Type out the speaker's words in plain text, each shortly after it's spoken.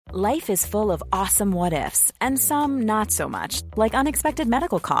Life is full of awesome what-ifs, and some not so much, like unexpected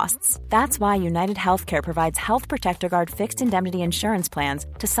medical costs. That's why United Healthcare provides Health Protector Guard fixed indemnity insurance plans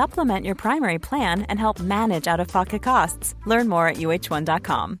to supplement your primary plan and help manage out-of-pocket costs. Learn more at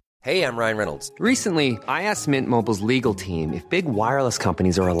uh1.com. Hey, I'm Ryan Reynolds. Recently, I asked Mint Mobile's legal team if big wireless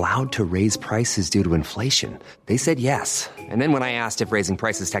companies are allowed to raise prices due to inflation. They said yes. And then when I asked if raising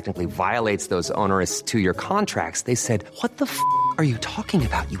prices technically violates those onerous two-year contracts, they said, "What the f*** are you talking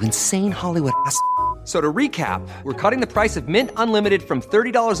about, you insane Hollywood ass?" So to recap, we're cutting the price of Mint Unlimited from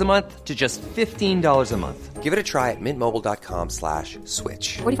 $30 a month to just $15 a month. Give it a try at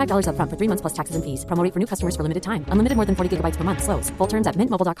mintmobile.com/switch. $45 up front for 3 months plus taxes and fees. Promo rate for new customers for limited time. Unlimited more than 40 gigabytes per month. Slows full terms at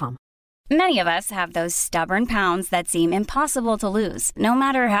mintmobile.com. Many of us have those stubborn pounds that seem impossible to lose, no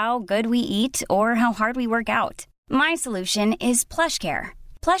matter how good we eat or how hard we work out. My solution is PlushCare.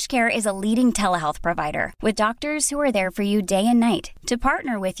 PlushCare is a leading telehealth provider with doctors who are there for you day and night to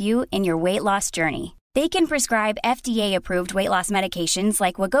partner with you in your weight loss journey. They can prescribe FDA-approved weight loss medications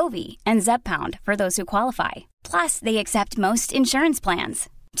like Wegovy and Zepbound for those who qualify. Plus, they accept most insurance plans.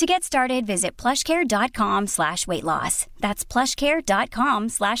 To get started, visit plushcare.com/weightloss. That's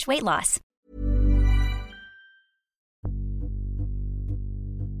plushcare.com/weightloss.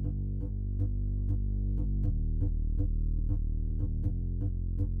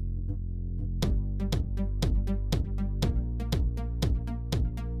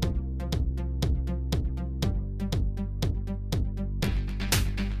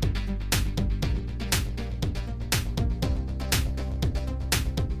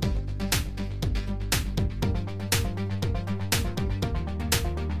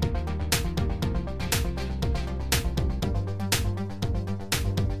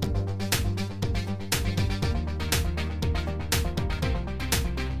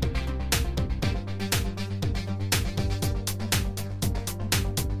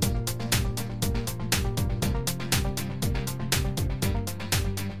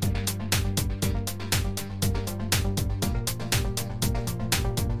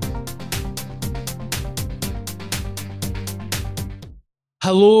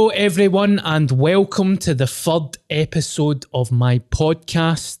 Hello, everyone, and welcome to the third episode of my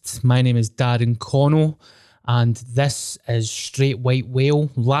podcast. My name is Darren Connell, and this is Straight White Whale.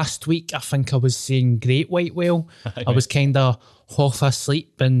 Last week, I think I was saying Great White Whale. I was kind of half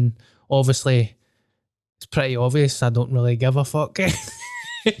asleep, and obviously, it's pretty obvious I don't really give a fuck. But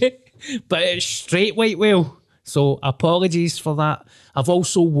it's Straight White Whale, so apologies for that. I've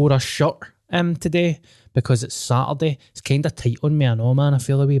also wore a shirt today, because it's Saturday. It's kind of tight on me, I know, man. I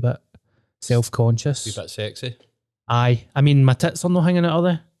feel a wee bit self-conscious. A wee bit sexy. Aye. I mean, my tits are not hanging out, are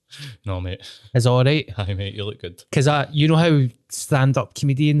they? No, mate. Is it all right? Aye, mate, you look good. Because you know how stand-up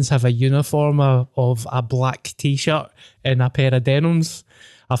comedians have a uniform of a black T-shirt and a pair of denims?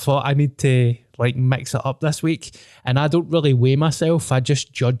 I thought I need to mix it up this week. And I don't really weigh myself. I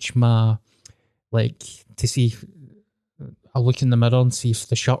just judge to see... I look in the mirror and see if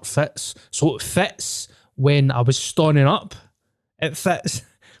the shirt fits. So it fits when I was standing up. It fits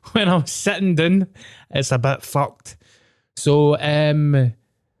when I was sitting down. It's a bit fucked. So I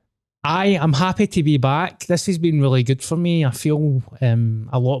am happy to be back. This has been really good for me. I feel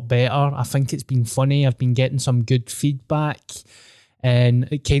a lot better. I think it's been funny. I've been getting some good feedback. And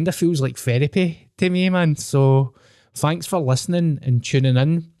it kind of feels like therapy to me, man. So thanks for listening and tuning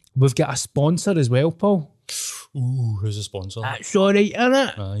in. We've got a sponsor as well, Paul. Ooh, who's the sponsor? That's all right,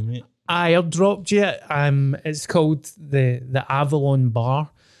 innit? Aye, mate. I airdropped you. It's called the Avalon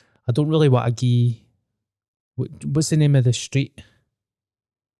Bar. I don't really want to give... What's the name of the street?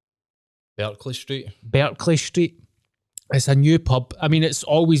 Berkeley Street. Berkeley Street. It's a new pub. I mean, it's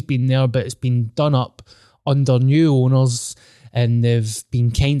always been there, but it's been done up under new owners, and they've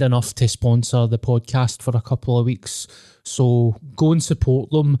been kind enough to sponsor the podcast for a couple of weeks. So go and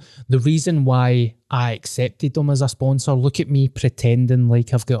support them. The reason why I accepted them as a sponsor, look at me pretending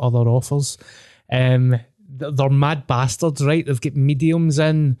like I've got other offers. They're mad bastards, right? They've got mediums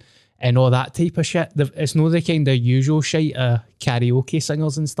in and all that type of shit. It's not the kind of usual shite karaoke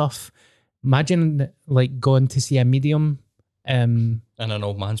singers and stuff. Imagine going to see a medium in an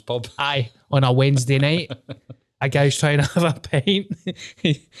old man's pub. Aye, on a Wednesday night. A guy's trying to have a pint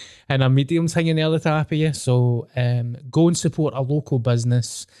and a medium's hanging there the top of you. So go and support a local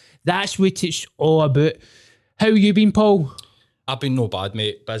business. That's what it's all about. How you been, Paul? I've been no bad,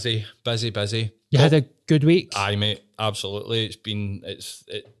 mate. Busy. You had a good week? Aye, mate. Absolutely.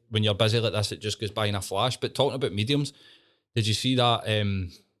 When you're busy like this, it just goes by in a flash. But talking about mediums, did you see that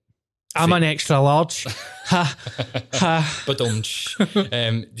I'm an extra large. Ha, ha. But do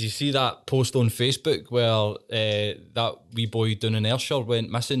you see that post on Facebook where that wee boy down in Ayrshire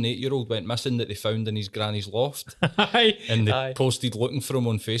went missing, 8-year-old went missing, that they found in his granny's loft? Aye. And they Aye. posted looking for him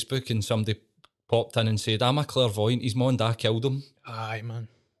on Facebook, and somebody popped in and said, I'm a clairvoyant, his mum and dad killed him. Aye, man.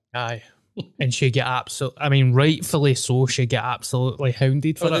 Aye. And she get rightfully so, she get absolutely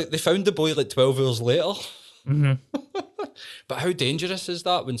hounded for it. They found the boy like 12 hours later. Mm-hmm. But how dangerous is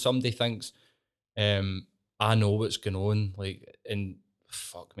that when somebody thinks, I know what's going on, like, and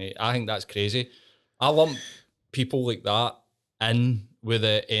fuck me, I think that's crazy. I lump people like that in with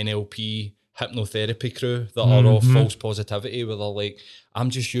the NLP hypnotherapy crew that are all false positivity, where they're like, I'm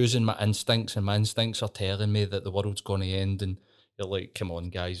just using my instincts, and my instincts are telling me that the world's going to end, and you're like, come on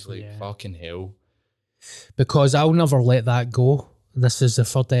guys, like, fucking hell. Because I'll never let that go. This is the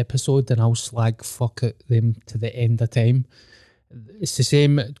third episode and I'll slag fuck it them to the end of time. It's the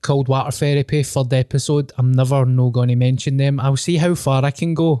same cold water therapy, third episode. I'm never going to mention them. I'll see how far I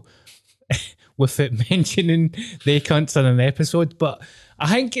can go without mentioning they cunts in an episode. But I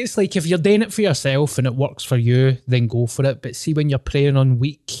think it's like, if you're doing it for yourself and it works for you, then go for it. But see, when you're preying on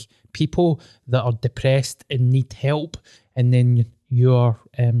weak people that are depressed and need help, and then you're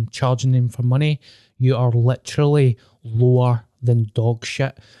charging them for money, you are literally lower than dog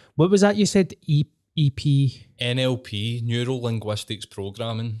shit. What was that you said? EP? NLP, Neuro Linguistics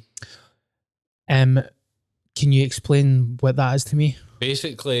Programming. Can you explain what that is to me?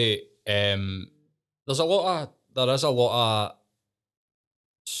 Basically, there is a lot of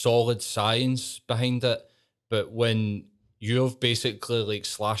solid science behind it, but when you've basically like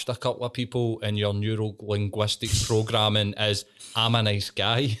slashed a couple of people in your neuro linguistics programming as I'm a nice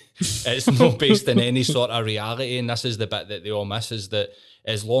guy, it's not based in any sort of reality. And this is the bit that they all miss, is that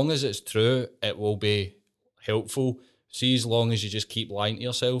as long as it's true, it will be helpful. See, as long as you just keep lying to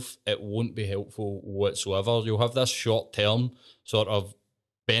yourself, it won't be helpful whatsoever. You'll have this short-term sort of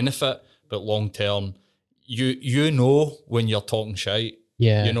benefit, but long-term, you know when you're talking shite.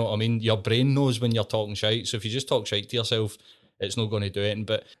 Yeah. You know what I mean? Your brain knows when you're talking shite. So if you just talk shite to yourself, it's not going to do anything.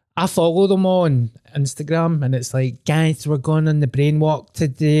 But I follow them on Instagram and it's like, guys, we're going on the brain walk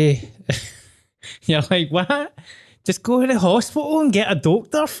today. You're like, what? Just go to the hospital and get a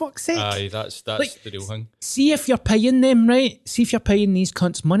doctor, fuck's sake. Aye, that's like, the real thing. See if you're paying them, right? See if you're paying these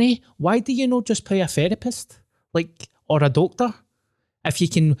cunts money. Why do you not just pay a therapist? Like, or a doctor?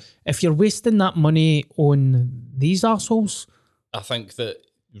 If you're wasting that money on these arseholes. I think that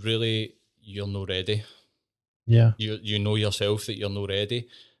really you're not ready. Yeah. You know yourself that you're not ready.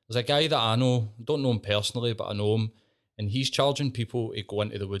 There's a guy that I know, don't know him personally, but I know him, and he's charging people to go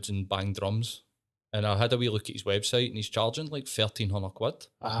into the woods and bang drums. And I had a wee look at his website and he's charging like 1,300 quid.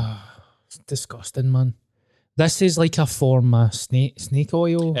 It's disgusting, man. This is like a form of snake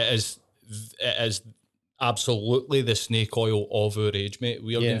oil. It is absolutely the snake oil of our age, mate.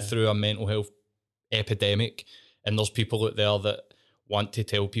 We are going through a mental health epidemic, and there's people out there that want to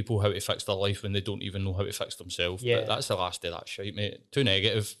tell people how to fix their life when they don't even know how to fix themselves. Yeah. But that's the last of that shit, mate. Too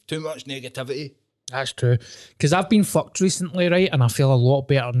negative. Too much negativity. That's true. Because I've been fucked recently, right? And I feel a lot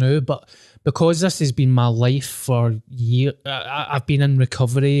better now. But because this has been my life for years, I've been in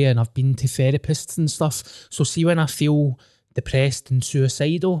recovery and I've been to therapists and stuff. So see, when I feel depressed and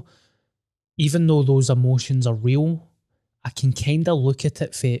suicidal, even though those emotions are real, I can kind of look at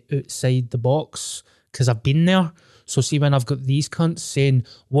it from outside the box because I've been there. So see, when I've got these cunts saying,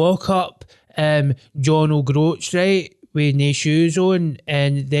 walk up John O'Groats, right, with no shoes on,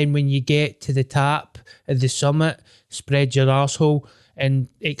 and then when you get to the top of the summit, spread your arsehole and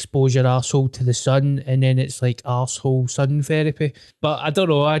expose your arsehole to the sun, and then it's like arsehole sun therapy. But I don't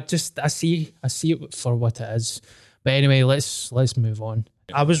know, I see it for what it is. But anyway, let's move on.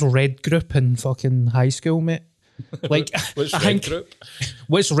 I was red group in fucking high school, mate. Like, What's red group?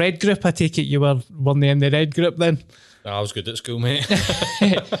 What's red group? I take it you were one in the red group then? I was good at school, mate.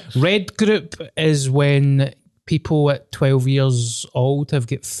 Red group is when people at 12 years old have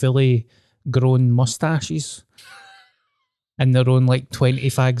got fully grown mustaches and they're on like 20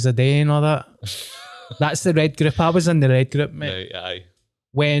 fags a day and all that. That's the red group. I was in the red group, mate. Right, aye.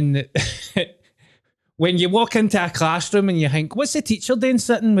 When you walk into a classroom and you think, what's the teacher doing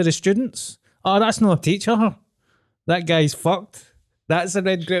sitting with the students? Oh, that's not a teacher. That guy's fucked. That's a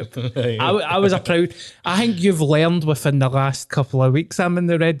red group. I was a proud... I think you've learned within the last couple of weeks I'm in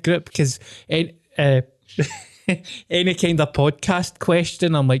the red group, because any kind of podcast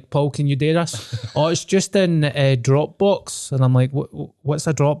question, I'm like, Paul, can you do this? Oh, it's just in Dropbox. And I'm like, what's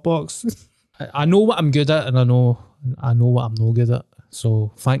a Dropbox? I know what I'm good at, and I know what I'm not good at.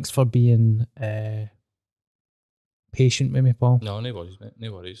 So thanks for being patient with me, Paul. No worries, mate.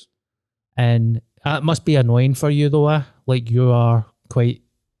 No worries. And it must be annoying for you though, like you are quite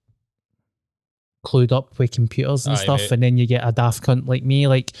clued up with computers and Aye, stuff, mate. and then you get a daft cunt like me,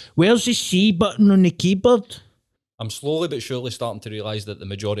 like, where's the C button on the keyboard? I'm slowly but surely starting to realise that the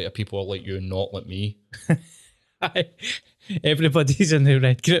majority of people are like you, not like me. Everybody's in the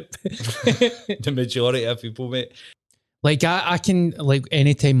red group. The majority of people, mate. Like I can, like,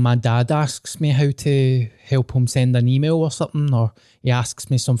 anytime my dad asks me how to help him send an email or something, or he asks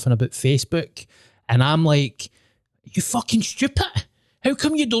me something about Facebook, and I'm like, you fucking stupid. How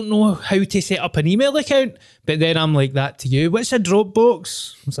come you don't know how to set up an email account? But then I'm like that to you. What's a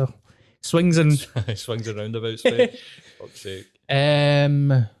Dropbox? So swings and Swings and roundabouts, mate. Fuck's sake.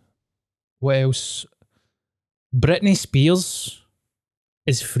 What else? Britney Spears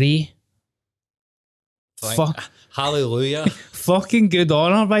is free. Fuck. Hallelujah. Fucking good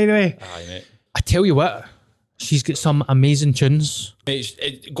on her, by the way. Aye, mate. I tell you what, she's got some amazing tunes.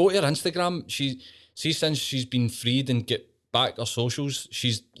 Mate, go to her Instagram. Since she's been freed and get back her socials,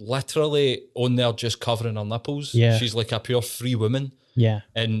 she's literally on there just covering her nipples. Yeah. She's like a pure free woman. Yeah.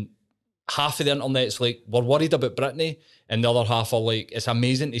 And half of the internet's like, we're worried about Britney, and the other half are like, it's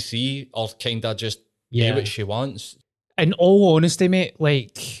amazing to see her kind of just do what she wants. In all honesty, mate,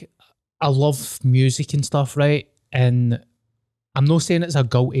 like, I love music and stuff, right? And I'm not saying it's a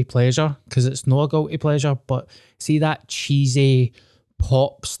guilty pleasure, because it's not a guilty pleasure, but see that cheesy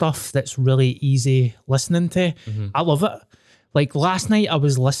pop stuff that's really easy listening to? I love it. Like, last night I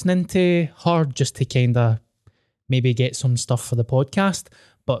was listening to her just to kind of maybe get some stuff for the podcast,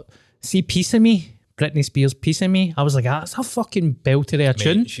 but see Piece of Me, Britney Spears' Piece of Me, I was like, that's a fucking belter of a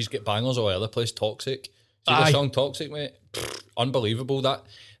tune. She's got bangers all over the place. Toxic. See Aye. the song Toxic, mate? Unbelievable.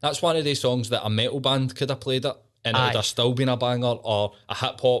 That's one of these songs that a metal band could have played it, and it would have still been a banger, or a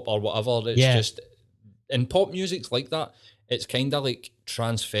hip hop or whatever. It's just, in pop music's like that. It's kind of like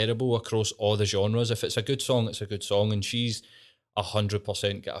transferable across all the genres. If it's a good song, it's a good song, and she's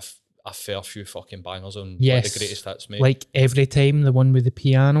 100% got a fair few fucking bangers on like the greatest hits, mate. Like Every Time, the one with the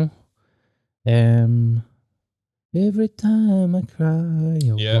piano. Every time I cry,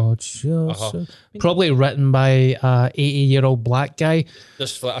 I watch your soul. Probably written by a 80-year-old black guy.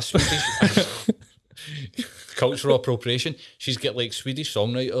 Just like a Swedish cultural appropriation. She's got like Swedish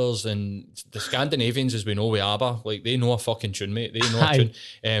songwriters, and the Scandinavians, as we know, with ABBA, like they know a fucking tune, mate. They know a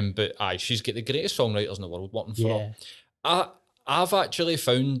tune. But she's got the greatest songwriters in the world working for her. I've actually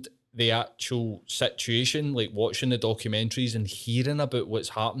found the actual situation, like watching the documentaries and hearing about what's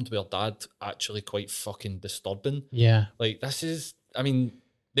happened with her dad, actually quite fucking disturbing. Yeah. Like, this is, I mean,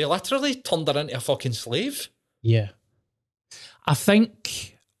 they literally turned her into a fucking slave. Yeah. I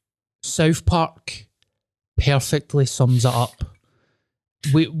think South Park perfectly sums it up.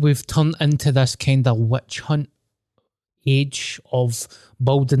 We've turned into this kind of witch hunt age of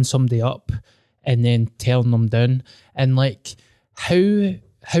building somebody up and then tearing them down. And like,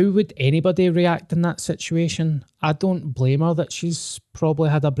 how would anybody react in that situation? I don't blame her that she's probably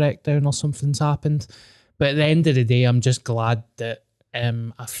had a breakdown or something's happened. But at the end of the day, I'm just glad that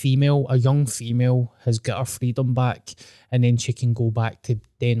a young female has got her freedom back, and then she can go back to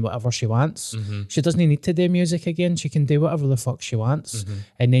doing whatever she wants. She doesn't need to do music again. She can do whatever the fuck she wants.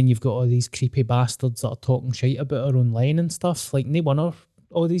 And then you've got all these creepy bastards that are talking shit about her online and stuff. Like, no wonder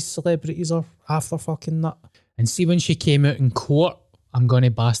all these celebrities are half their fucking nut. And see, when she came out in court, I'm going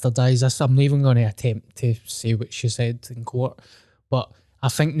to bastardise this. I'm not even going to attempt to say what she said in court. But I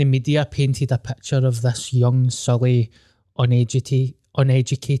think the media painted a picture of this young, silly,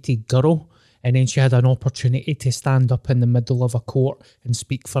 uneducated girl, and then she had an opportunity to stand up in the middle of a court and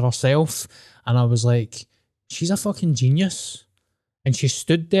speak for herself. And I was like, she's a fucking genius. And she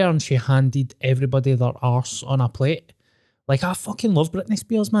stood there and she handed everybody their arse on a plate. Like, I fucking love Britney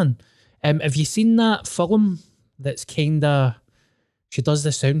Spears, man. Have you seen that film that's kind of... She does the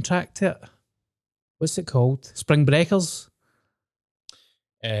soundtrack to it. What's it called? Spring Breakers?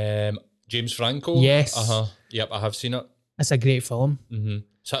 James Franco? Yes. Yep, I have seen it. It's a great film.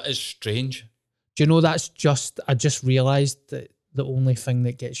 So it's strange. Do you know I just realised that the only thing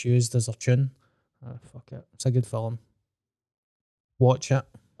that gets used is a tune. Oh, fuck it. It's a good film. Watch it.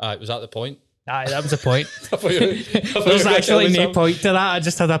 Was that the point? Aye, that was the point. There's There's actually no point to that. I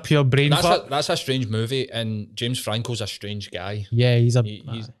just had a pure brain fuck. That's a strange movie, and James Franco's a strange guy. Yeah, he's but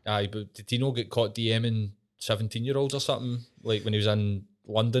did he not get caught DMing 17-year-olds or something? Like when he was in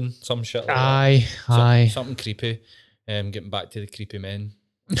London, some shit like that. Aye. Something creepy. Getting back to the creepy men.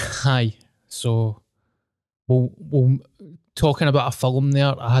 Aye. So, we'll talking about a film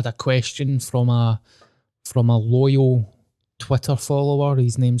there, I had a question from a loyal Twitter follower.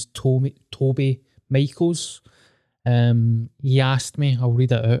 His name's Toby Michaels. He asked me, I'll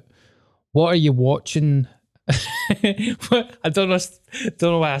read it out. What are you watching? I don't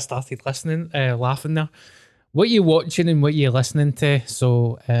know why I started laughing there. What are you watching and what are you listening to?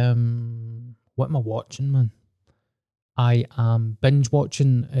 So, what am I watching, man? I am binge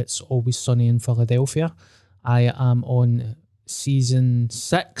watching It's Always Sunny in Philadelphia. I am on season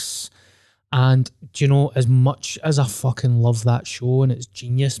 6. And do you know, as much as I fucking love that show and it's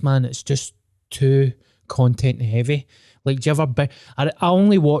genius, man, it's just too content heavy. Like, do you ever I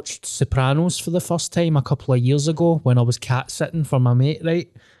only watched Sopranos for the first time a couple of years ago when I was cat sitting for my mate, right?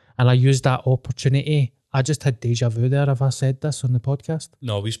 And I used that opportunity. I just had deja vu there. Have I said this on the podcast?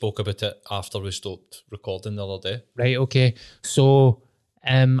 No, we spoke about it after we stopped recording the other day. Right, okay. So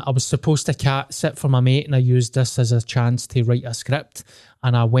I was supposed to cat sit for my mate and I used this as a chance to write a script.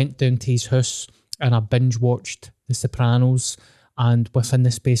 And I went down to his house and I binge watched The Sopranos. And within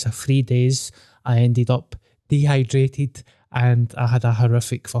the space of 3 days, I ended up dehydrated and I had a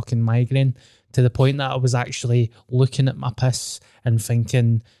horrific fucking migraine to the point that I was actually looking at my piss and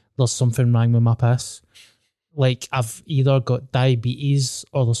thinking there's something wrong with my piss. Like, I've either got diabetes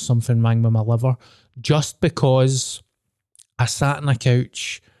or there's something wrong with my liver, just because I sat on a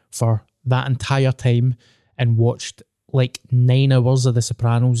couch for that entire time and watched like 9 hours of The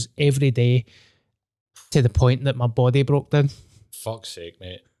Sopranos every day to the point that my body broke down. Fuck's sake,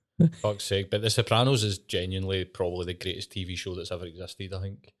 mate. Fuck's sake. But The Sopranos is genuinely probably the greatest TV show that's ever existed, I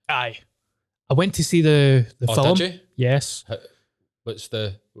think. Aye. I went to see the film. Did you? Yes. What's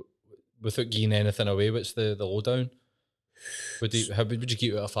the... Without giving anything away, what's the lowdown? How would you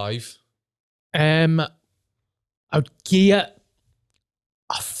give it out of 5? I'd give it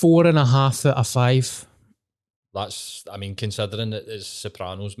a 4.5 out of 5. That's, I mean, considering it is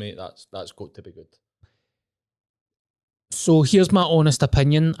Sopranos, mate, that's got to be good. So here's my honest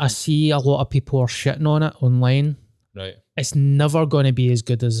opinion. I see a lot of people are shitting on it online. Right. It's never going to be as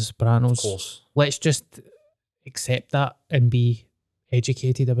good as The Sopranos. Of course. Let's just accept that and be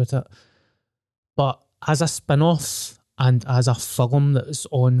educated about it. But as a spin-off and as a film that was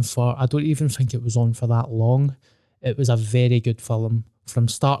on for, I don't even think it was on for that long. It was a very good film. From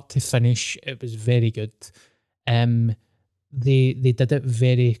start to finish, it was very good. They did it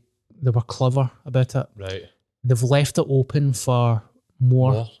they were clever about it. Right. They've left it open for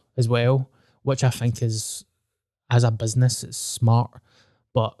more as well, which I think is, as a business, it's smart.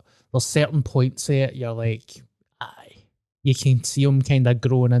 But there's certain points of it, you're like, aye. You can see him kind of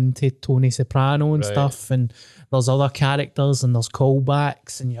growing into Tony Soprano and stuff, and there's other characters and there's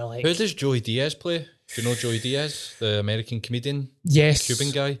callbacks, and you're like... Who does Joey Diaz play? Do you know Joey Diaz, the American comedian? Yes.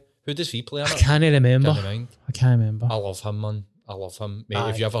 Cuban guy? Who does he play in it? I can't remember. I can't remember. I love him, man. I love him. Mate,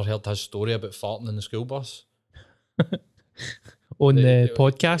 have you ever heard his story about farting in the school bus? On the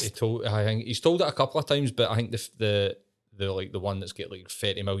podcast? I think he's told it a couple of times, but I think the like the one that's got like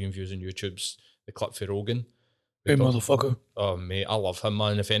 30 million views on YouTube's the clip for Rogan. Hey, motherfucker. Oh, mate, I love him,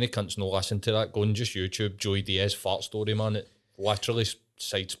 man. If any cunts no listen to that, go and just YouTube Joey Diaz fart story, man. It literally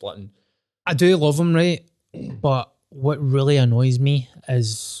side-splitting. I do love him, right? But what really annoys me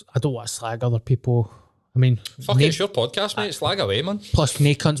is I don't want to slag other people. I mean... Fuck it, it's your podcast, mate. Slag away, man. Plus,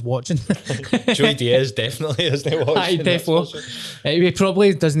 no cunt's watching. Joey Diaz definitely isn't watching. Aye, definitely. He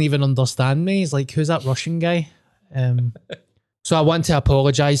probably doesn't even understand me. He's like, who's that Russian guy? So I want to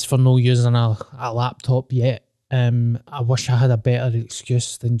apologise for no using a laptop yet. I wish I had a better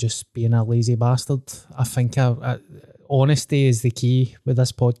excuse than just being a lazy bastard. I think honesty is the key with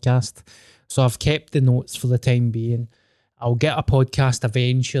this podcast. So I've kept the notes for the time being. I'll get a podcast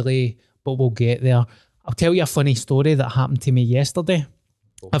eventually, but we'll get there. I'll tell you a funny story that happened to me yesterday.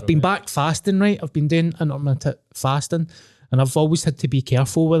 I've been back fasting, right? I've been doing intermittent fasting, and I've always had to be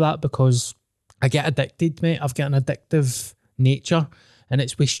careful with that because I get addicted, mate. I've got an addictive nature, and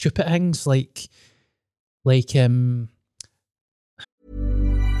it's with stupid things like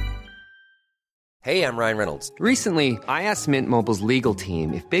Hey, I'm Ryan Reynolds. Recently, I asked Mint Mobile's legal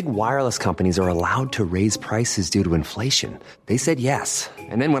team if big wireless companies are allowed to raise prices due to inflation. They said yes.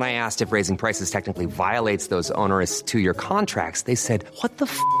 And then when I asked if raising prices technically violates those onerous 2-year contracts, they said, "What the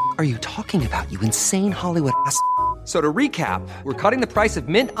f*** are you talking about, you insane Hollywood ass?" So to recap, we're cutting the price of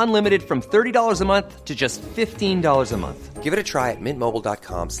Mint Unlimited from $30 a month to just $15 a month. Give it a try at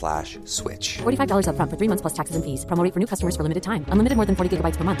mintmobile.com/switch. $45 up front for 3 months plus taxes and fees. Promo rate for new customers for limited time. Unlimited more than 40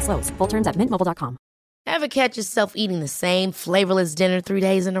 gigabytes per month. Slows full terms at mintmobile.com. Ever catch yourself eating the same flavorless dinner 3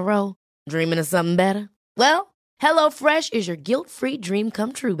 days in a row? Dreaming of something better? Well, HelloFresh is your guilt-free dream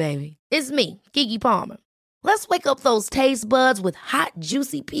come true, baby. It's me, Keke Palmer. Let's wake up those taste buds with hot,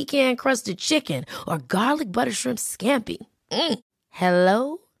 juicy pecan-crusted chicken or garlic butter shrimp scampi.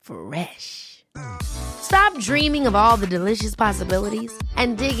 Hello Fresh. Stop dreaming of all the delicious possibilities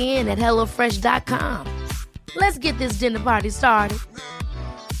and dig in at HelloFresh.com. Let's get this dinner party started.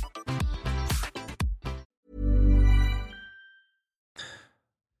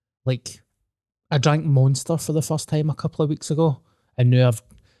 Like, I drank Monster for the first time a couple of weeks ago, and now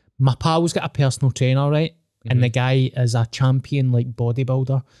my pal's got a personal trainer, right? And the guy is a champion, like,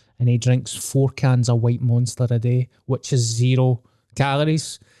 bodybuilder, and he drinks 4 cans of white Monster a day, which is 0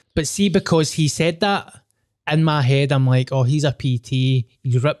 calories. But see, because he said that, in my head, I'm like, oh, he's a PT,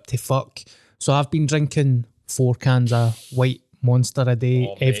 he's ripped to fuck. So I've been drinking 4 cans of white Monster a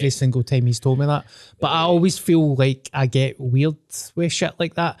day every single time he's told me that. But I always feel like I get weird with shit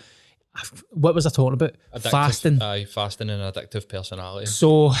like that. What was I talking about? Fasting. Fasting and addictive personality.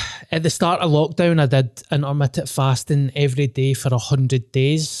 So at the start of lockdown, I did intermittent fasting every day for 100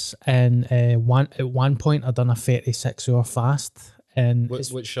 days. And at one point, I done a 36-hour fast. And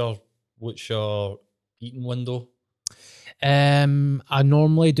what's your eating window? I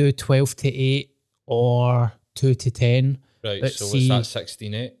normally do 12 to 8 or 2 to 10. Right, so what's that,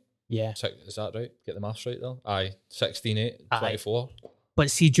 16-8? Yeah. Is that right? Get the maths right there? Aye, 16-8, 24.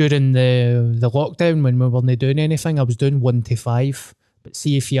 But see, during the lockdown, when we weren't doing anything, I was doing 1 to 5. But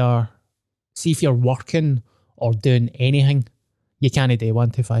see if you're working or doing anything, you can't do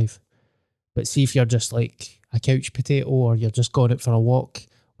 1 to 5. But see if you're just like a couch potato or you're just going out for a walk,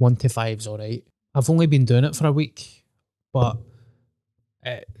 1 to 5's all right. I've only been doing it for a week, but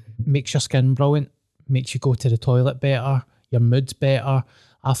it makes your skin brilliant, makes you go to the toilet better, your mood's better.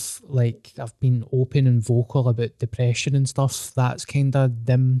 I've been open and vocal about depression and stuff. That's kind of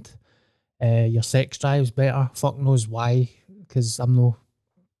dimmed. Your sex drive's better. Fuck knows why, because I'm not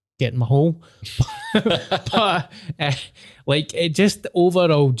getting my hole. But it just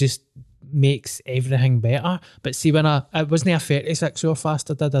overall just makes everything better. But see, when it wasn't a 36-hour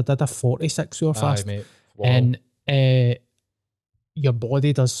fast I did a 46-hour fast. Aye, mate. Wow. And your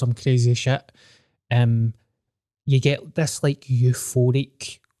body does some crazy shit. You get this like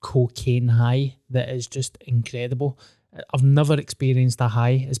euphoric cocaine high that is just incredible. I've never experienced a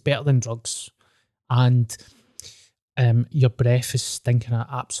high. It's better than drugs. And your breath is stinking of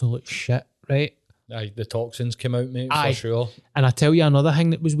absolute shit, right? Aye, the toxins came out, mate, for sure. And I tell you another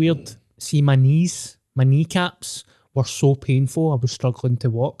thing that was weird. See, my kneecaps were so painful, I was struggling to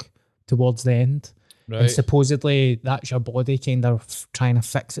walk towards the end. Right. And supposedly that's your body kind of trying to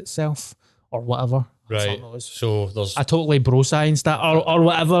fix itself or whatever. Right. So there's... I totally bro-scienced that or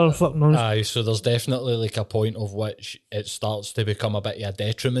whatever. Fuck knows. Aye, so there's definitely like a point of which it starts to become a bit of a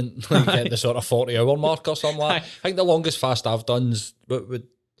detriment, like at the sort of 40-hour mark or something like that. I think the longest fast I've done is with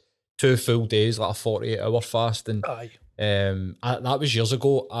 2 full days, like a 48-hour fast. And that was years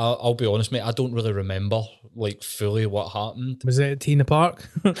ago. I'll be honest, mate, I don't really remember like fully what happened. Was it at Tina Park?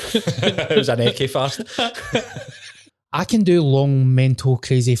 It was an Ecke fast. I can do long mental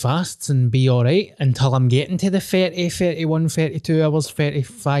crazy fasts and be alright until I'm getting to the 30, 31, 32 hours,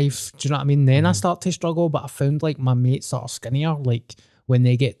 35. Do you know what I mean? Then I start to struggle, but I found like my mates that are skinnier, like when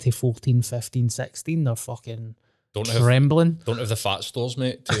they get to 14, 15, 16, they're fucking trembling. Don't have the fat stores,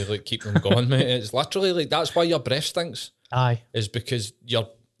 mate, to like keep them going, mate. It's literally like, that's why your breath stinks. Aye. Is because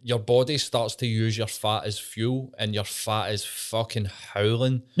your body starts to use your fat as fuel and your fat is fucking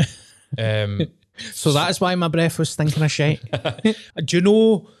howling. So that's why my breath was stinking of shit. Do you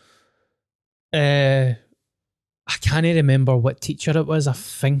know, I can't remember what teacher it was. I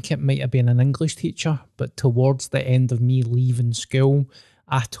think it might have been an English teacher, but towards the end of me leaving school,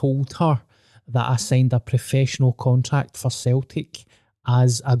 I told her that I signed a professional contract for Celtic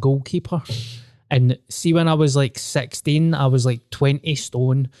as a goalkeeper. And see, when I was like 16, I was like 20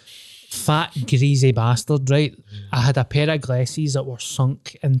 stone, fat, greasy bastard, right? I had a pair of glasses that were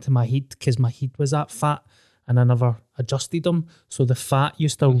sunk into my head because my head was that fat and I never adjusted them. So the fat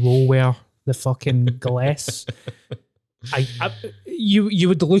used to roll where the fucking glass. You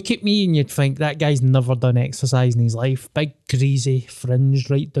would look at me and you'd think that guy's never done exercise in his life. Big, greasy fringe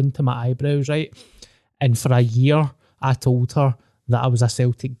right down to my eyebrows, right? And for a year, I told her that I was a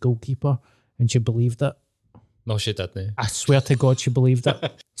Celtic goalkeeper and she believed it. No, she didn't. I swear to God, she believed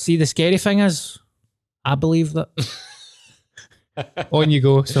it. See, the scary thing is, I believed it. On you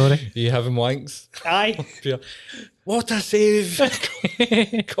go, sorry. Are you having wanks? Aye. What a save.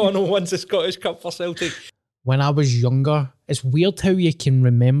 Connell wins the Scottish Cup for Celtic. When I was younger, it's weird how you can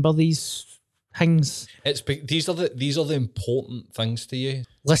remember these things. These are the important things to you.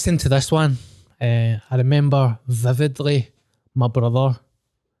 Listen to this one. I remember vividly my brother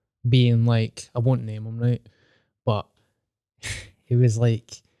being like, I won't name him, right? But he was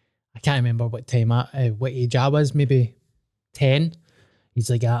like, I can't remember what age I was, maybe 10. He's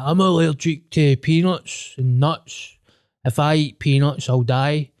like, I'm allergic to peanuts and nuts. If I eat peanuts, I'll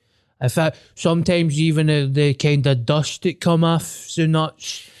die. Sometimes even the kind of dust that come off the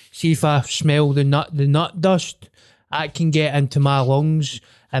nuts, see if I smell the nut dust, that can get into my lungs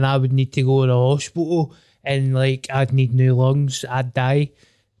and I would need to go to the hospital and like I'd need new lungs, I'd die.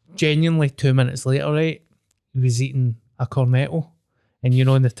 Genuinely 2 minutes later, right, he was eating a cornetto. And you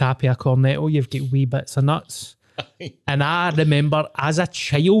know, in the top of a cornetto, you've got wee bits of nuts. And I remember as a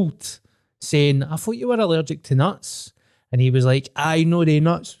child saying, I thought you were allergic to nuts. And he was like, I know they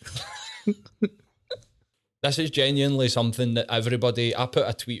nuts. This is genuinely something that everybody... I put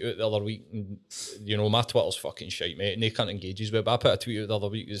a tweet out the other week, and, you know, my Twitter's fucking shite, mate, and they can't engage us with it, but I put a tweet out the other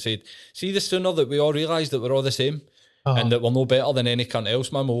week that said, see, the sooner that we all realise that we're all the same and that we're no better than any cunt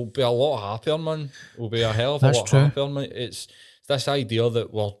else, man, we'll be a lot happier, man. We'll be a hell of a lot happier, man. It's this idea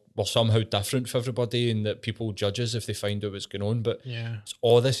that we're somehow different for everybody and that people judge us if they find out what's going on, but it's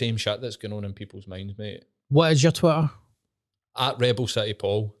all the same shit that's going on in people's minds, mate. What is your Twitter? At Rebel City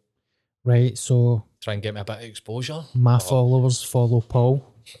Paul. Right, so... Try and get me a bit of exposure. My followers follow Paul.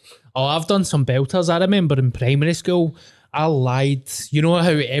 Oh, I've done some belters. I remember in primary school, I lied. You know how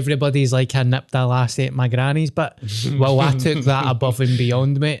everybody's like, I nipped the last 8 my grannies, but well, I took that above and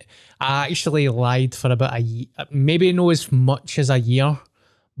beyond, mate. I actually lied for about a year, maybe not as much as a year,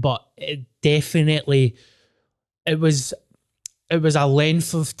 but it definitely, it was a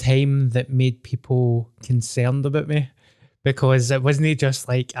length of time that made people concerned about me, because it wasn't just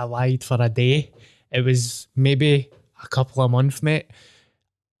like I lied for a day. It was maybe a couple of months, mate.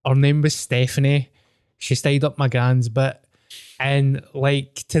 Her name was Stephanie. She stayed up my gran's bit. And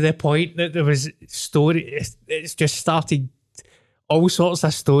like to the point that there was it's just started, all sorts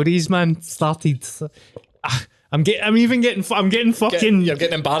of stories, man. Started. I'm getting fucking. You're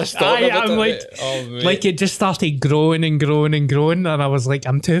getting embarrassed. I'm like it just started growing and growing and growing, and I was like,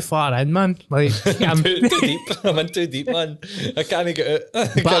 I'm too far in, man. Like I'm too deep. I'm in too deep, man. I can't get out.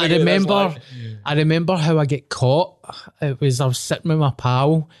 But I remember how I get caught. I was sitting with my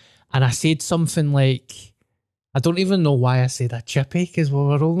pal, and I said something like, I don't even know why I said a chippy, because we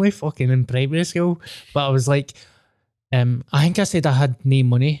were only fucking in primary school. But I was like, I think I said I had no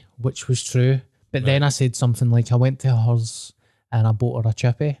money, which was true. But then I said something like, I went to hers and I bought her a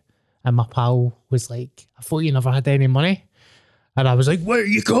chippy. And my pal was like, I thought you never had any money. And I was like, what,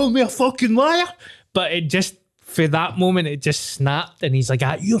 you calling me a fucking liar? But it just, for that moment, it just snapped. And he's like,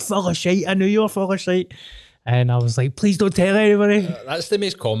 you're full of shit. I knew you were full of shit. And I was like, please don't tell anybody. That's the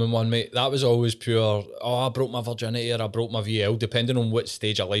most common one, mate. That was always pure, I broke my virginity or I broke my VL, depending on which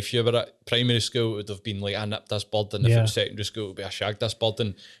stage of life you were at. Primary school, it would have been like, I nipped this bird, and if it was secondary school, it would be I shagged this bird,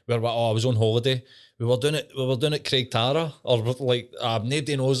 and we were, I was on holiday. We were doing it Craig Tara, or like,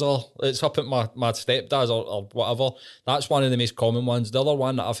 nobody knows her. It's up at my stepdad's or whatever. That's one of the most common ones. The other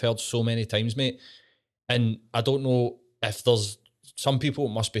one that I've heard so many times, mate, and I don't know if there's, some people it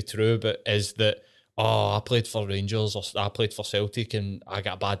must be true, but is that, I played for Rangers or I played for Celtic and I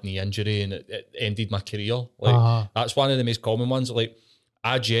got a bad knee injury and it ended my career. Like that's one of the most common ones. Like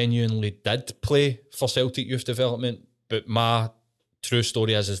I genuinely did play for Celtic youth development, but my true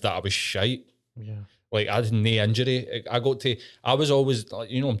story is that I was shite. Yeah. Like I had knee injury. I was always,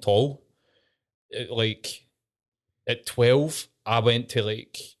 you know, I'm tall. Like at 12, I went to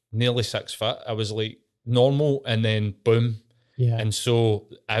like nearly 6 foot. I was like normal and then boom. Yeah. And so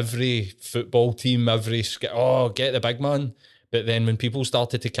every football team, get the big man. But then when people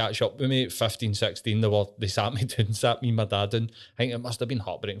started to catch up with me at 15, 16, they sat me down, sat me and my dad down. I think it must have been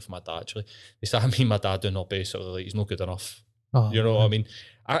heartbreaking for my dad, actually. They sat me and my dad down, basically like, he's not good enough. You know what I mean?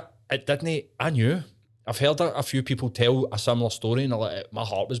 I knew. I've heard a few people tell a similar story and my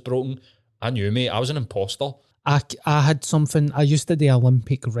heart was broken. I knew, mate. I was an imposter. I had something, I used to do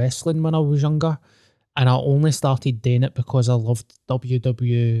Olympic wrestling when I was younger. And I only started doing it because I loved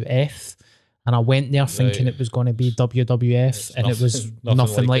WWF. And I went there thinking it was going to be WWF, and it was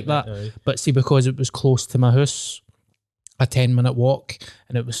nothing like that. Right. But see, because it was close to my house, a 10-minute walk,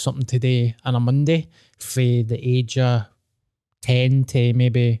 and it was something to do on a Monday for the age of 10 to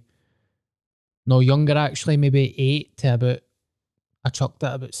maybe, no, younger actually, maybe 8 to about, I chucked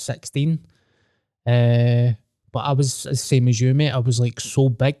it about 16. But I was the same as you, mate. I was like so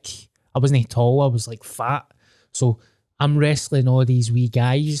big. I wasn't tall, I was like fat. So I'm wrestling all these wee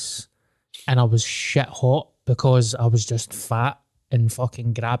guys and I was shit hot because I was just fat and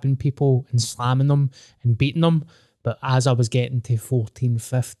fucking grabbing people and slamming them and beating them. But as I was getting to 14,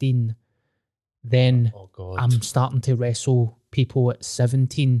 15, then I'm starting to wrestle people at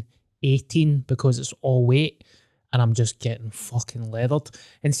 17, 18 because it's all weight. and I'm just getting fucking leathered.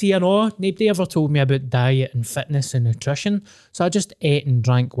 And see, I know nobody ever told me about diet and fitness and nutrition, so I just ate and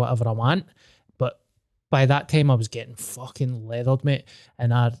drank whatever I want. But by that time, I was getting fucking leathered, mate.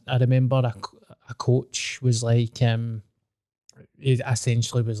 And I remember a coach was like, he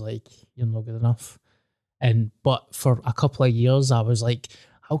essentially was like, "You're not good enough." But for a couple of years, I was like,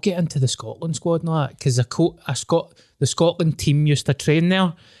 I'll get into the Scotland squad and all that, because the Scotland team used to train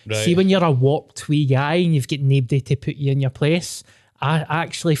there. Right. See, when you're a warped wee guy and you've got nobody to put you in your place, I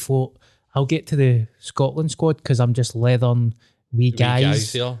actually thought I'll get to the Scotland squad because I'm just leathering wee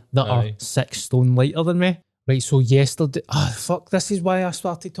guys here. that are 6 stone lighter than me. Right, so yesterday, this is why I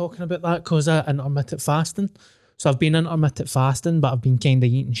started talking about that, because of intermittent fasting. So I've been intermittent fasting, but I've been kind of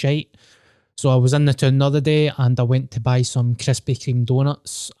eating shite. So I was in the town the other day and I went to buy some Krispy Kreme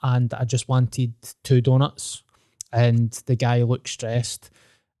donuts, and I just wanted 2 donuts. And the guy looked stressed,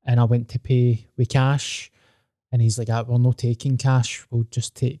 and I went to pay with cash, and he's like, "We're not taking cash, we'll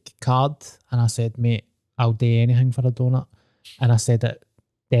just take card." And I said, "Mate, I'll do anything for a donut." And I said it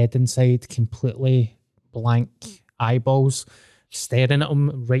dead inside, completely blank eyeballs, staring at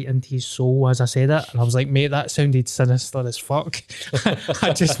him right into his soul as I said it. And I was like, "Mate, that sounded sinister as fuck.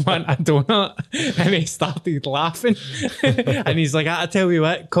 I just want a donut." And he started laughing. And he's like, "I tell you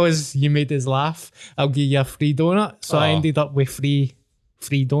what, because you made us laugh, I'll give you a free donut." So I ended up with free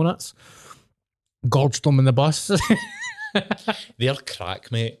donuts. Gorged them in the bus. They're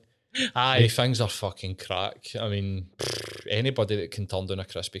crack, mate. Aye. These things are fucking crack. I mean, anybody that can turn down a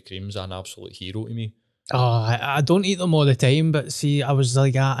Krispy Kreme's an absolute hero to me. I don't eat them all the time, but see, I was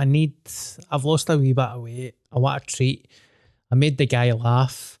like, I've lost a wee bit of weight. I want a treat. I made the guy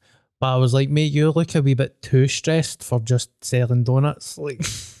laugh, but I was like, "Mate, you look a wee bit too stressed for just selling donuts." Like,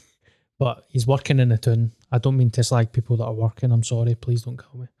 but he's working in a town. I don't mean to slag people that are working. I'm sorry, please don't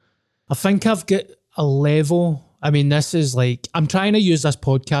kill me. I think I've got a level. I mean, this is like, I'm trying to use this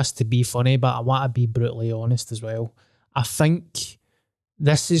podcast to be funny, but I want to be brutally honest as well. I think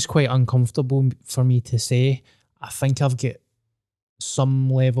this is quite uncomfortable for me to say. I think I've got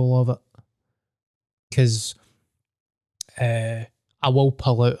some level of it, because I will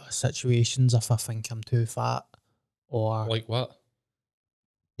pull out of situations if I think I'm too fat, or Like what?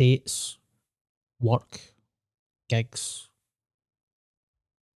 dates, work, gigs,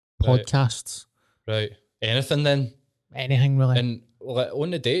 Right. podcasts, Right. Anything then? anything really. And like,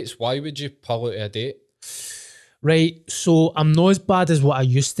 on the dates, why would you pull out a date? Right, so I'm not as bad as what I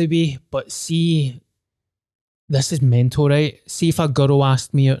used to be, but see, this is mental, right? See, if a girl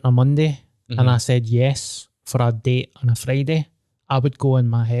asked me out on a Monday and I said yes for a date on a Friday, I would go in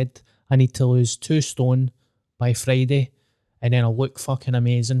my head, I need to lose 2 stone by Friday, and then I'll look fucking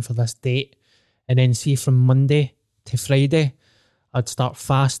amazing for this date. And then see, from Monday to Friday, I'd start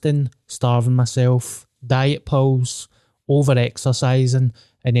fasting, starving myself, diet pills, over-exercising,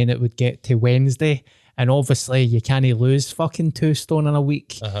 and then it would get to Wednesday. And obviously, you can't lose fucking 2 stone in a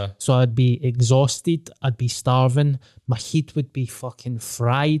week. So I'd be exhausted. I'd be starving. My head would be fucking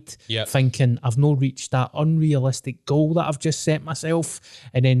fried. Yep. Thinking I've not reached that unrealistic goal that I've just set myself.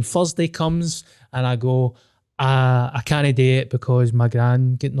 And then Thursday comes and I go, I can't do it because my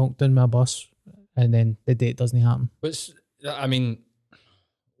gran get knocked down my bus. And then the date doesn't happen. What's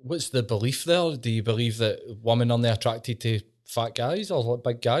the belief there? Do you believe that women are only attracted to fat guys or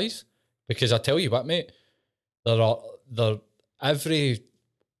big guys? Because I tell you what, mate, there every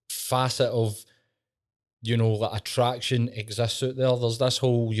facet of, like attraction exists out there. There's this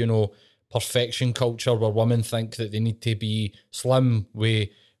whole, perfection culture where women think that they need to be slim with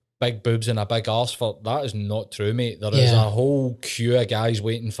big boobs and a big arse. That is not true, mate. There is a whole queue of guys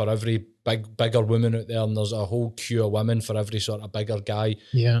waiting for every bigger woman out there, and there's a whole queue of women for every sort of bigger guy.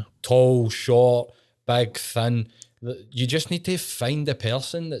 Yeah. Tall, short, big, thin. You just need to find the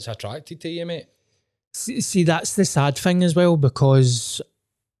person that's attracted to you, mate. See, that's the sad thing as well, because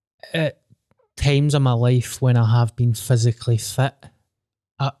at times in my life when I have been physically fit,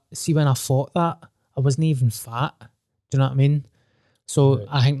 when I thought that, I wasn't even fat. Do you know what I mean? So right.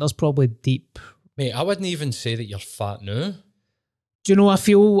 I think there's probably deep... Mate, I wouldn't even say that you're fat now. Do you know, I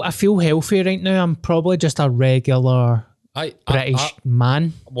feel healthy right now. I'm probably just a regular... British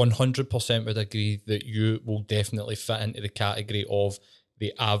man. 100% would agree that you will definitely fit into the category of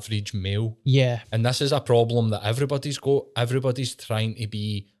the average male. Yeah. And this is a problem that everybody's got. Everybody's trying to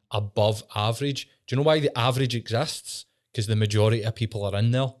be above average. Do you know why the average exists? Because the majority of people are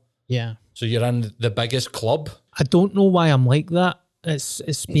in there. Yeah. So you're in the biggest club. I don't know why I'm like that.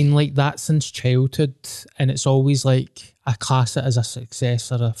 It's been like that since childhood, and it's always like I class it as a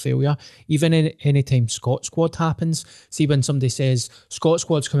success or a failure. Even any time Scot Squad happens, see when somebody says Scot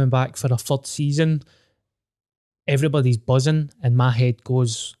Squad's coming back for a 3rd season, everybody's buzzing and my head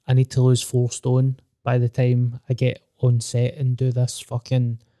goes, I need to lose 4 stone by the time I get on set and do this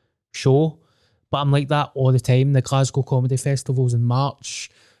fucking show. But I'm like that all the time. The Glasgow Comedy Festival's in March,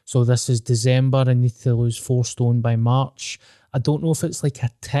 so this is December. I need to lose 4 stone by March. I don't know if it's like a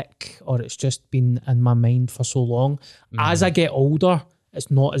tick or it's just been in my mind for so long. As I get older,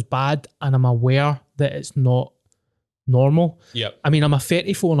 it's not as bad, and I'm aware that it's not normal. Yep. I mean, I'm a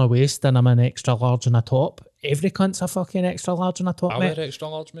 34 on a waist and I'm an extra large on a top. Every cunt's a fucking extra large on a top, I mate. wear extra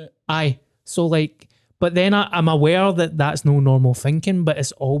large, mate. Aye. So like, but then I'm aware that that's no normal thinking, but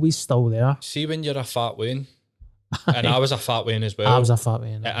it's always still there. See, when you're a fat Wayne, and I was a fat Wayne as well. I was a fat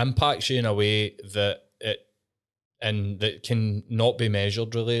Wayne. It impacts you in a way that that can not be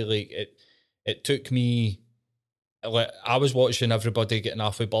measured really. Like it took me. Like I was watching everybody getting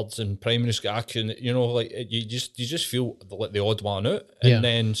off with birds in primary school. I can, you just feel like the odd one out, and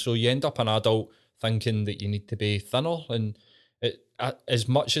then so you end up an adult thinking that you need to be thinner, and as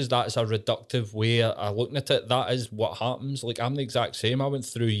much as that's a reductive way of looking at it, that is what happens. Like I'm the exact same. I went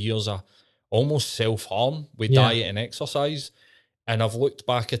through years of almost self-harm with diet and exercise, and I've looked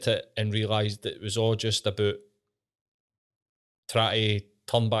back at it and realised that it was all just about trying to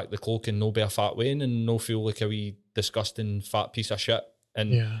turn back the cloak and no be a fat Wayne and no feel like a wee disgusting fat piece of shit.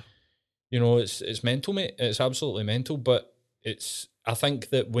 And it's mental, mate. It's absolutely mental. But I think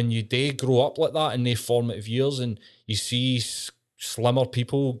that when you grow up like that in their formative years and you see slimmer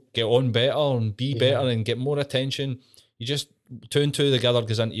people get on better and be better and get more attention, you just 2 and 2 together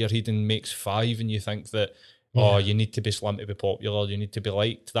goes into your head and makes 5, and you think that you need to be slim to be popular, you need to be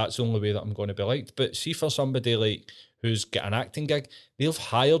liked. That's the only way that I'm going to be liked. But see, for somebody like who's got an acting gig, they've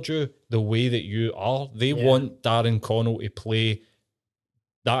hired you the way that you are. They want Darren Connell to play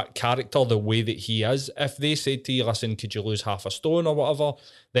that character the way that he is. If they said to you, listen, could you lose half a stone or whatever,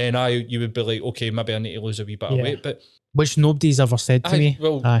 then you would be like, okay, maybe I need to lose a wee bit of weight. But which nobody's ever said to me.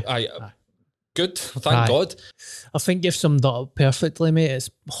 Well, good, thank God. I think you've summed it up perfectly, mate. It's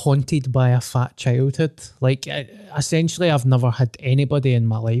haunted by a fat childhood. Like, essentially, I've never had anybody in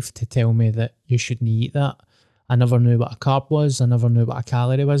my life to tell me that you shouldn't eat that. I never knew what a carb was. I never knew what a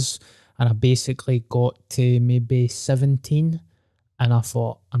calorie was. And I basically got to maybe 17 and I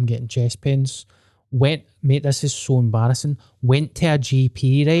thought, I'm getting chest pains. Mate, this is so embarrassing. Went to a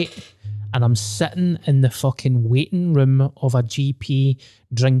GP, right? And I'm sitting in the fucking waiting room of a GP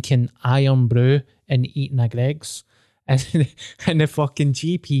drinking Iron Brew and eating a Greggs. And the fucking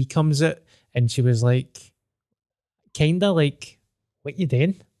GP comes out and she was like, kind of like, what you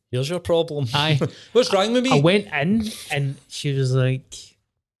doing? Here's your problem. Aye. What's wrong with me? I went in and she was like,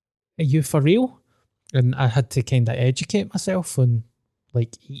 are you for real? And I had to kind of educate myself on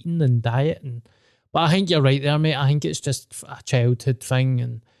like eating and diet. But I think you're right there, mate. I think it's just a childhood thing.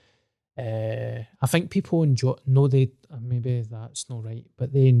 And I think people maybe that's not right,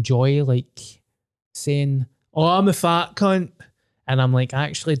 but they enjoy like saying, oh, I'm a fat cunt. And I'm like, I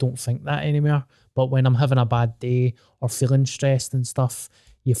actually don't think that anymore. But when I'm having a bad day or feeling stressed and stuff,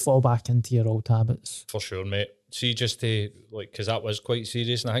 you fall back into your old habits. For sure, mate. See, just to, because that was quite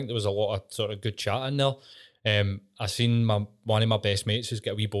serious, and I think there was a lot of sort of good chat in there. I seen one of my best mates who's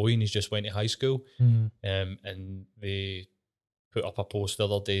got a wee boy and he's just went to high school. And they put up a post the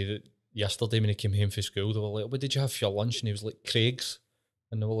other day yesterday when he came home from school. They were like, what did you have for your lunch? And he was like, Craig's.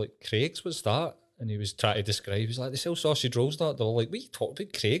 And they were like, Craig's? What's that? And he was trying to describe, he was like, they sell sausage rolls, that. They were like, what are you talking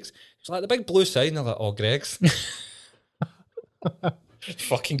about, Craig's? He was like, the big blue sign. They're like, oh, Greg's.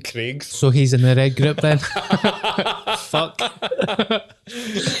 Fucking Craig's. So he's in the red group then. Fuck.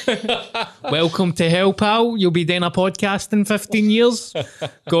 Welcome to hell, pal. You'll be doing a podcast in 15 years.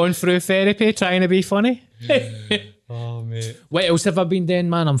 Going through therapy, trying to be funny. Oh, mate. What else have I been doing,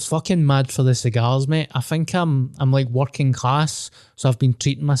 man? I'm fucking mad for the cigars, mate. I think I'm like working class, so I've been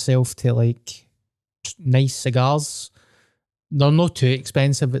treating myself to like nice cigars. They're not too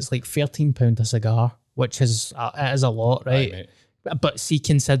expensive. It's like £13 a cigar, which is a lot, right? Mate. But see,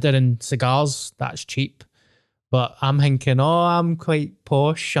 considering cigars, that's cheap. But I'm thinking, I'm quite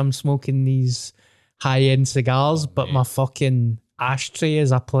posh. I'm smoking these high-end cigars, but my fucking ashtray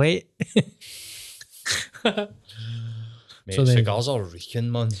is a plate. Mate, So then- cigars are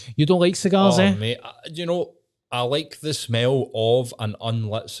reeking, man. You don't like cigars, Oh, eh? mate. I like the smell of an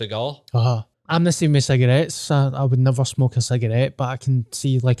unlit cigar. I'm the same with cigarettes. I would never smoke a cigarette, but I can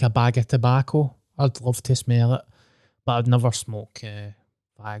see like a bag of tobacco. I'd love to smell it, but I'd never smoke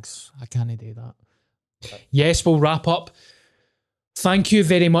bags. I can't do that. Yes, we'll wrap up. Thank you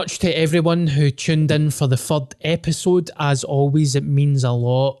very much to everyone who tuned in for the 3rd episode. As always, it means a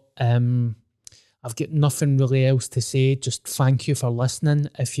lot. I've got nothing really else to say. Just thank you for listening.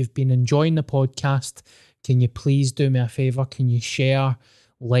 If you've been enjoying the podcast, can you please do me a favour? Can you share,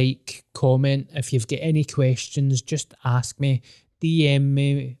 like, comment? If you've got any questions, just ask me, DM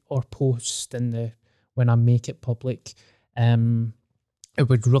me, or post when I make it public. It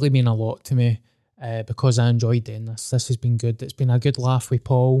would really mean a lot to me because I enjoy doing this. This has been good. It's been a good laugh with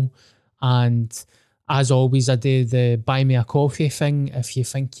Paul. And as always, I do the buy me a coffee thing. If you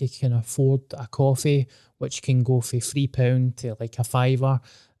think you can afford a coffee, which can go for £3 to like a £5,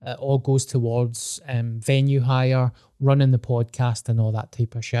 it all goes towards venue hire, running the podcast and all that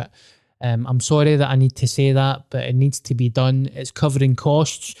type of shit. I'm sorry that I need to say that, but it needs to be done. It's covering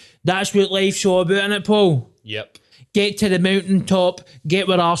costs. That's what life's all about, isn't it, Paul? Yep. Get to the mountaintop, get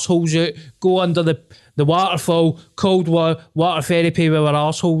our arseholes out, go under the waterfall, cold water therapy with our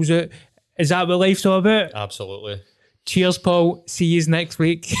arseholes out. Is that what life's all about? Absolutely. Cheers, Paul. See you next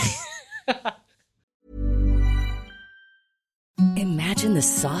week. Imagine the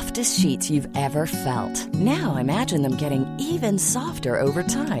softest sheets you've ever felt. Now imagine them getting even softer over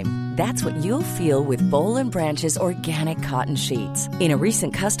time. That's what you'll feel with Boll & Branch's organic cotton sheets. In a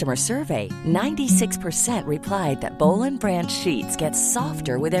recent customer survey, 96% replied that Boll & Branch sheets get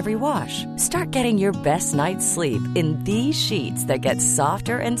softer with every wash. Start getting your best night's sleep in these sheets that get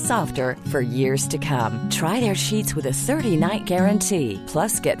softer and softer for years to come. Try their sheets with a 30-night guarantee.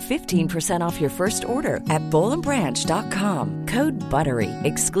 Plus, get 15% off your first order at bollandbranch.com. Code BUTTERY.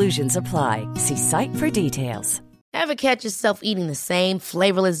 Exclusions apply. See site for details. Ever catch yourself eating the same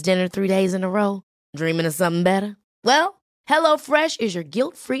flavorless dinner 3 days in a row? Dreaming of something better? Well, HelloFresh is your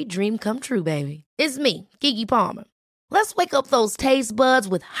guilt-free dream come true, baby. It's me, Keke Palmer. Let's wake up those taste buds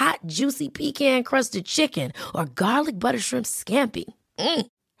with hot, juicy pecan-crusted chicken or garlic butter shrimp scampi.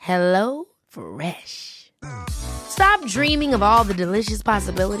 Hello Fresh. Stop dreaming of all the delicious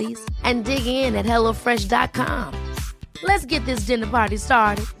possibilities and dig in at HelloFresh.com. Let's get this dinner party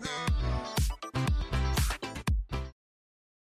started.